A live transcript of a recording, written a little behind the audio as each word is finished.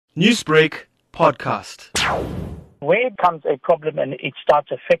Newsbreak podcast. Where it becomes a problem and it starts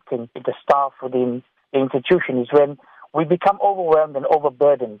affecting the staff within the institution is when we become overwhelmed and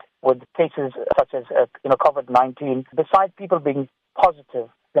overburdened with cases such as COVID-19. Besides people being positive,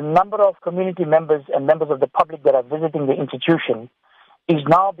 the number of community members and members of the public that are visiting the institution is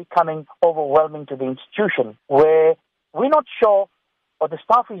now becoming overwhelming to the institution, where we're not sure, or the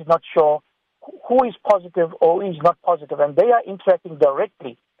staff is not sure, who is positive or who is not positive, and they are interacting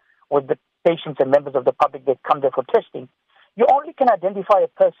directly with the patients and members of the public that come there for testing. You only can identify a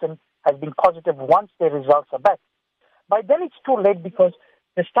person as being positive once their results are back. By then it's too late because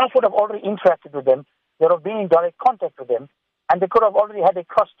the staff would have already interacted with them, they would have been in direct contact with them, and they could have already had a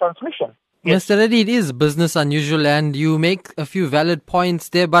cross-transmission. Yes. Mr. Reddy, it is business unusual and you make a few valid points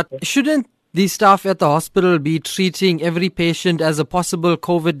there, but shouldn't the staff at the hospital be treating every patient as a possible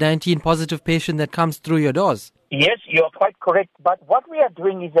COVID-19 positive patient that comes through your doors? Yes, you're quite correct. But what we are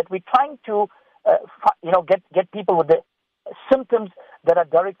doing is that we're trying to, get people with the symptoms that are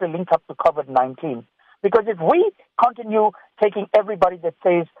directly linked up to COVID-19. Because if we continue taking everybody that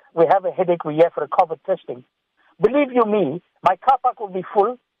says we have a headache, we're here for a COVID testing, believe you me, my car park will be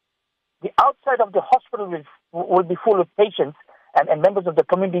full. The outside of the hospital will be full of patients and members of the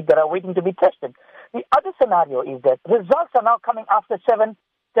community that are waiting to be tested. The other scenario is that results are now coming after 7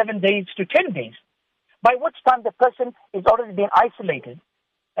 days to 10 days, by which time the person is already been isolated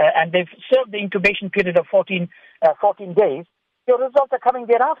and they've served the incubation period of 14 days. Your results are coming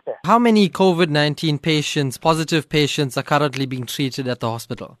thereafter. How many COVID-19 patients, positive patients, are currently being treated at the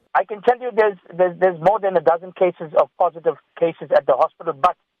hospital? I can tell you there's more than a dozen cases of positive cases at the hospital,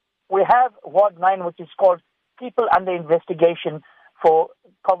 but we have Ward 9, which is called People Under Investigation for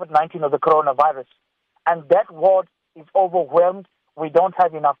COVID-19 or the coronavirus. And that ward is overwhelmed. We don't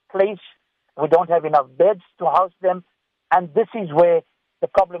have enough place. We don't have enough beds to house them. And this is where the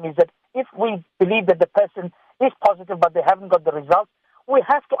problem is, that if we believe that the person is positive but they haven't got the results, we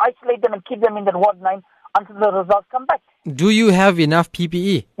have to isolate them and keep them in the Ward 9 until the results come back. Do you have enough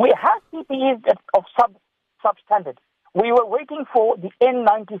PPE? We have PPEs of substandard. We were waiting for the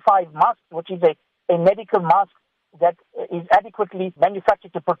N95 mask, which is a medical mask that is adequately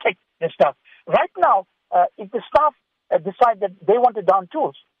manufactured to protect the staff. Right now, if the staff decide that they want to don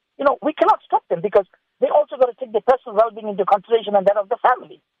tools, we cannot stop them because they also got to take their personal well-being into consideration and that of the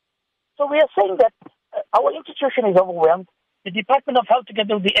family. So we are saying that our institution is overwhelmed. The Department of Health,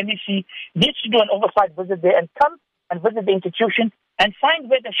 together with the MEC, needs to do an oversight visit there and come and visit the institution and find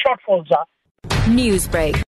where the shortfalls are. Newsbreak.